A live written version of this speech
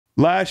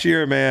last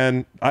year,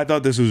 man, I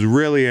thought this was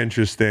really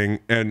interesting,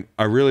 and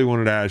I really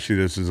wanted to ask you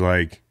this. Is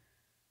like,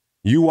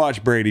 you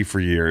watched Brady for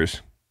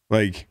years.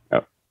 Like,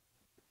 Yep.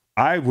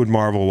 I would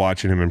marvel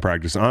watching him in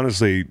practice.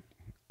 Honestly,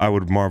 I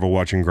would marvel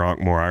watching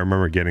Gronk more. I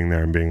remember getting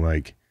there and being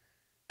like,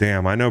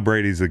 damn, I know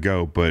Brady's the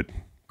GOAT, but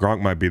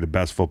Gronk might be the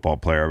best football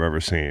player I've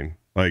ever seen.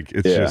 Like,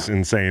 it's just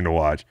insane to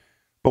watch.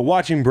 But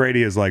watching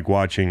Brady is like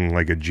watching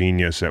like a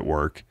genius at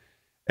work.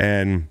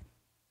 And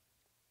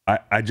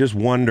I just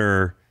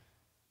wonder,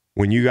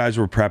 when you guys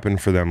were prepping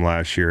for them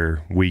last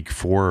year, week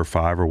 4 or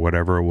 5 or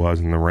whatever it was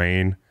in the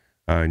rain,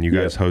 and you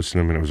guys hosted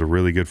them, and it was a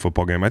really good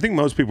football game. I think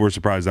most people were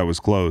surprised that was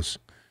close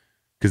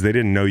because they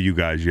didn't know you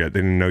guys yet.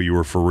 They didn't know you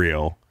were for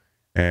real.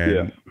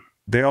 And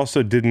they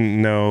also didn't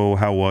know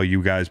how well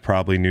you guys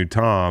probably knew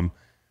Tom.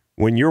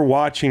 When you're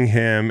watching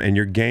him and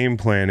you're game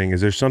planning, is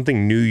there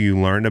something new you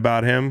learned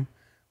about him?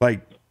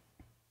 Like,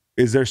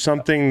 is there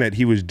something that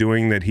he was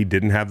doing that he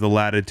didn't have the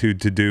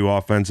latitude to do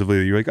offensively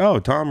that you're like, oh,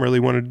 Tom really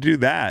wanted to do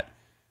that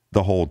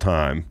the whole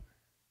time?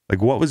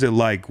 Like, what was it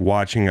like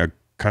watching a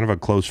kind of a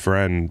close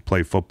friend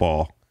play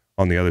football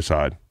on the other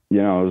side?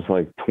 You know, it was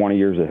like 20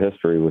 years of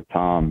history with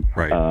Tom.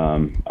 Right.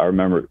 I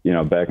remember, you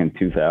know, back in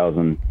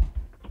 2000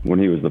 when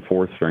he was the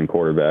 4th string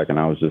quarterback and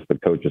I was just the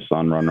coach's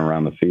son running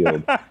around the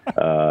field.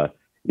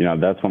 You know,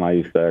 that's when I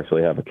used to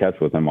actually have a catch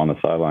with him on the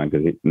sideline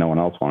because no one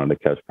else wanted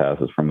to catch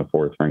passes from the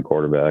 4th string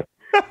quarterback.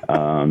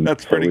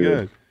 That's pretty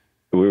good.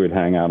 We would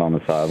hang out on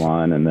the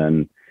sideline, and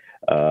then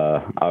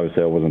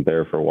obviously I wasn't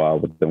there for a while,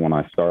 but then when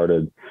I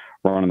started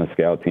running the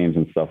scout teams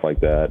and stuff like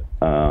that,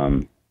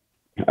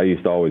 I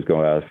used to always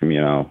go ask him,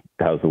 you know,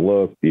 how's the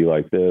look? Do you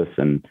like this?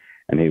 And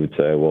he would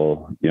say,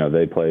 well, you know,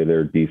 they play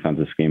their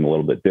defensive scheme a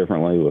little bit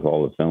differently with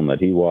all the film that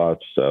he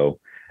watched. So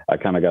I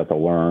kind of got to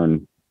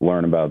learn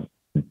about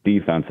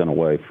defense in a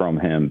way from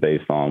him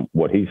based on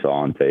what he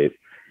saw on tape.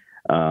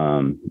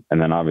 And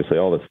then obviously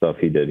all the stuff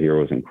he did here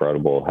was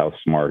incredible. How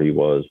smart he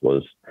was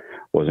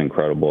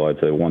incredible.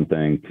 I'd say one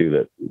thing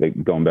too,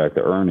 that going back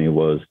to Ernie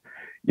was,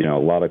 you know,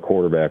 a lot of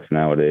quarterbacks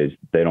nowadays,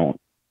 they don't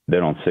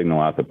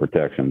signal out the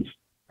protections.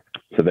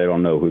 So they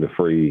don't know who the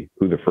free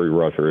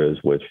rusher is,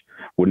 which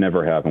would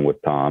never happen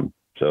with Tom.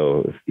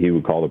 So if he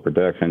would call the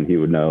protection, he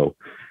would know,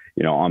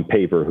 you know, on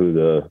paper who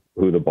the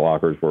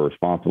blockers were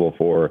responsible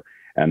for.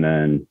 And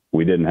then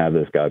we didn't have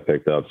this guy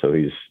picked up. So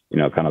he's, you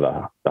know, kind of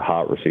the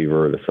hot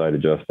receiver, the sight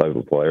adjust type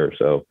of player.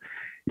 So,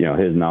 you know,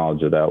 his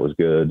knowledge of that was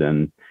good.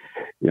 And,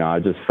 you know, I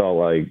just felt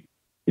like,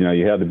 you know,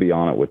 you had to be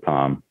on it with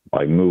Tom,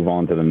 like move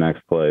on to the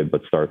next play,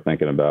 but start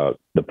thinking about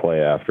the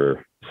play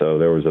after. So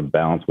there was a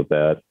balance with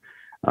that.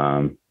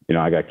 You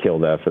know, I got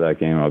killed after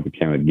that game. I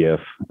became a GIF,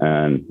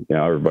 and, you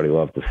know, everybody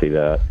loved to see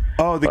that.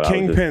 Oh, the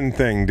kingpin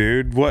thing,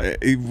 dude. What?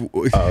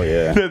 Oh,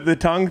 yeah. the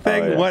tongue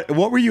thing? Oh, yeah.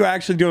 What were you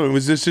actually doing?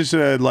 Was this just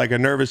like a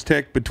nervous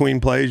tick between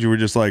plays? You were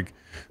just like,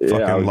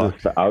 I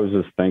was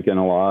just thinking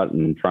a lot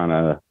and trying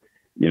to,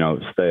 you know,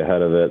 stay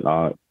ahead of it.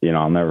 You know,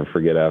 I'll never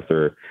forget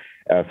after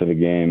the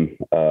game,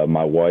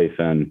 my wife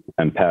and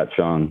Pat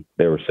Chung,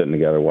 they were sitting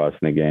together watching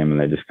the game,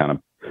 and they just kind of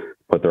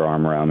put their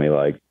arm around me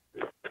like,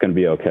 it's going to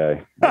be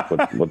okay. What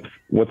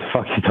the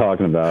fuck are you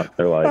talking about?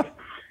 They're like,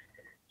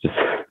 just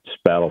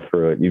battle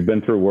through it. You've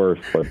been through worse,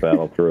 but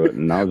battle through it.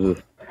 And I was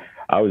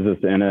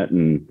just in it,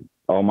 and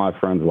all my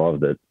friends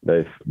loved it.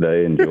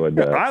 They enjoyed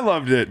that. I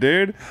loved it,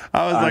 dude.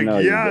 I was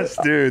like, yes,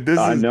 dude.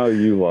 I know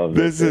you loved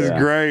it. This is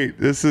great.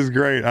 This is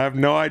great. I have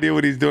no idea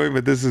what he's doing,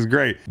 but this is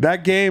great.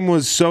 That game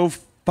was so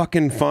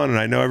fucking fun, and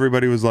I know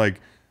everybody was like,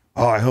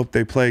 oh, I hope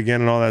they play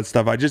again and all that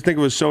stuff. I just think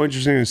it was so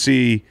interesting to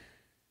see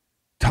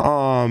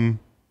Tom,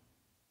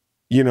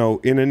 you know,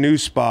 in a new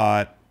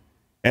spot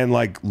and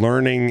like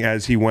learning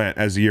as he went,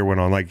 as the year went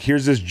on. Like,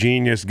 here's this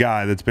genius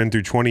guy that's been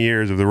through 20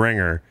 years of the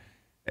ringer,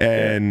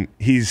 and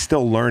he's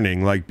still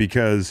learning, like,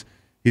 because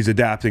he's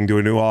adapting to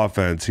a new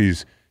offense.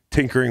 He's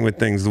tinkering with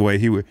things the way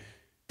he would.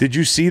 Did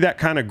you see that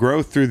kind of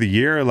growth through the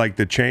year, like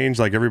the change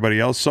like everybody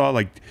else saw?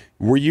 Like,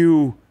 were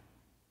you,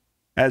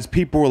 as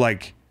people were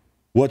like,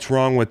 what's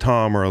wrong with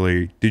Tom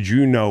early, did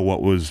you know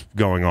what was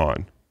going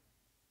on?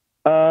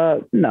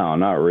 No,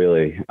 not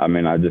really. I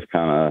mean, I just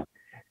kind of,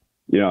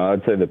 you know,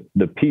 I'd say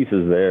the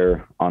pieces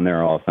there on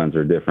their offense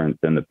are different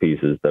than the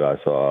pieces that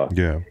I saw.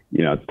 Yeah.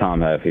 You know,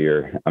 Tom have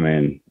here. I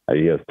mean,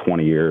 he has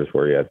 20 years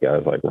where he has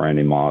guys like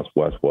Randy Moss,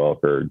 Wes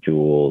Welker,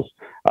 Jules,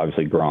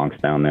 obviously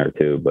Gronk's down there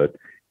too, but,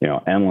 you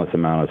know, endless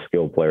amount of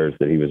skilled players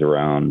that he was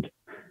around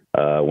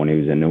when he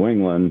was in New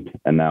England,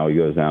 and now he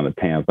goes down to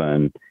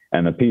Tampa,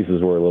 and the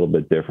pieces were a little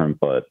bit different,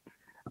 but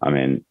I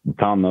mean,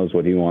 Tom knows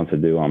what he wants to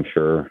do, I'm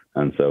sure.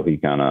 And so he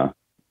kind of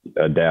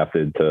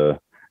adapted to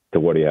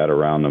what he had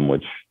around him,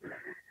 which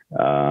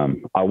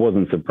I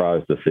wasn't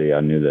surprised to see. I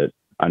knew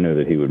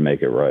that he would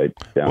make it right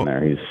down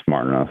there. He's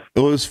smart enough. It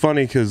was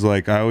funny because,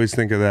 like, I always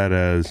think of that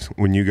as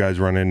when you guys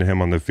run into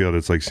him on the field,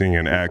 it's like seeing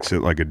an ex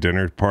at like a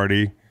dinner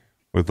party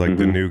with like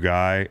the new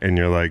guy, and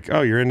you're like,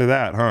 oh, you're into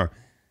that, huh?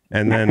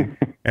 And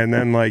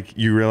then like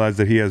you realize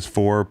that he has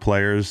 4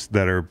 players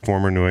that are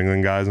former New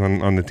England guys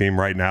on the team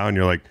right now, and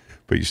you're like,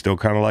 but you still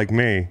kind of like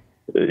me.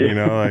 You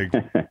know,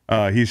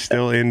 like he's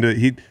still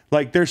into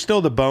there's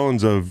still the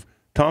bones of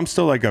Tom's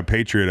still like a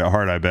patriot at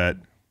heart, I bet,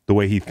 the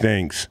way he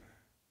thinks.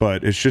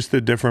 But it's just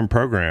a different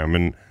program.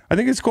 And I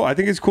think it's cool. I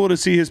think it's cool to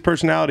see his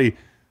personality.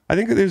 I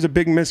think that there's a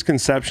big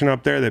misconception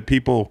up there that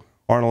people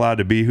aren't allowed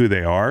to be who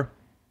they are.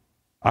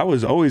 I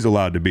was always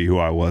allowed to be who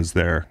I was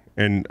there.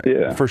 And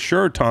for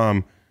sure,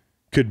 Tom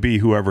could be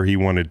whoever he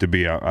wanted to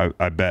be,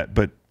 I bet.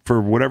 But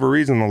for whatever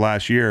reason, the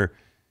last year,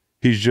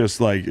 he's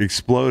just like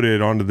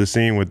exploded onto the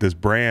scene with this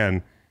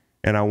brand.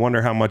 And I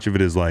wonder how much of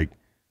it is like,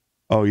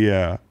 oh,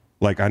 yeah,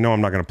 like I know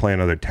I'm not going to play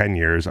another 10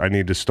 years. I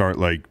need to start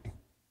like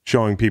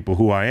showing people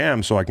who I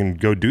am so I can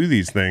go do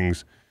these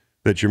things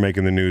that you're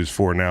making the news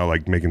for now,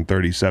 like making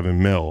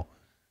 37 mil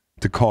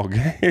to call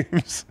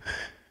games.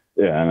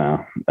 Yeah, I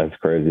know. That's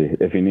crazy.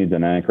 If he needs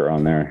an anchor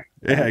on there.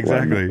 Yeah,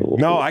 exactly.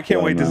 No, I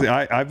can't wait to see.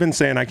 I've been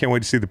saying I can't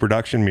wait to see the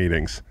production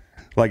meetings.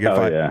 Like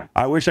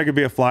I wish I could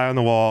be a fly on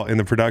the wall in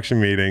the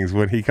production meetings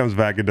when he comes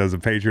back and does a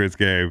Patriots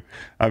game.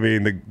 I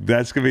mean,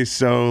 that's going to be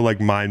so like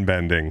mind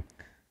bending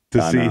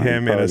to see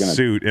him in a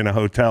suit in a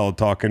hotel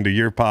talking to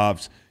your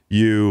pops,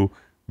 you,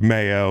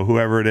 Mayo,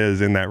 whoever it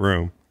is in that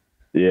room.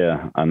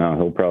 Yeah, I know.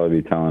 He'll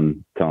probably be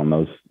telling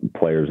those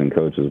players and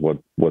coaches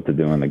what to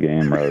do in the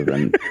game rather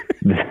than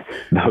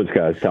those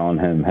guys telling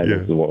him, hey,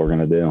 this is what we're going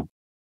to do.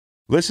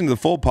 Listen to the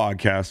full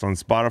podcast on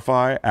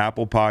Spotify,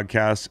 Apple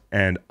Podcasts,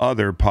 and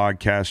other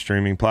podcast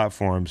streaming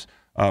platforms.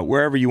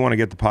 Wherever you want to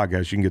get the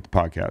podcast, you can get the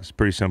podcast.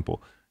 Pretty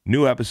simple.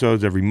 New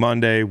episodes every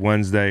Monday,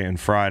 Wednesday, and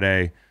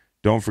Friday.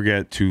 Don't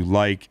forget to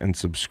like and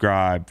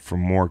subscribe for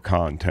more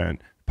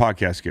content.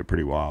 Podcasts get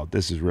pretty wild.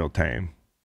 This is real tame.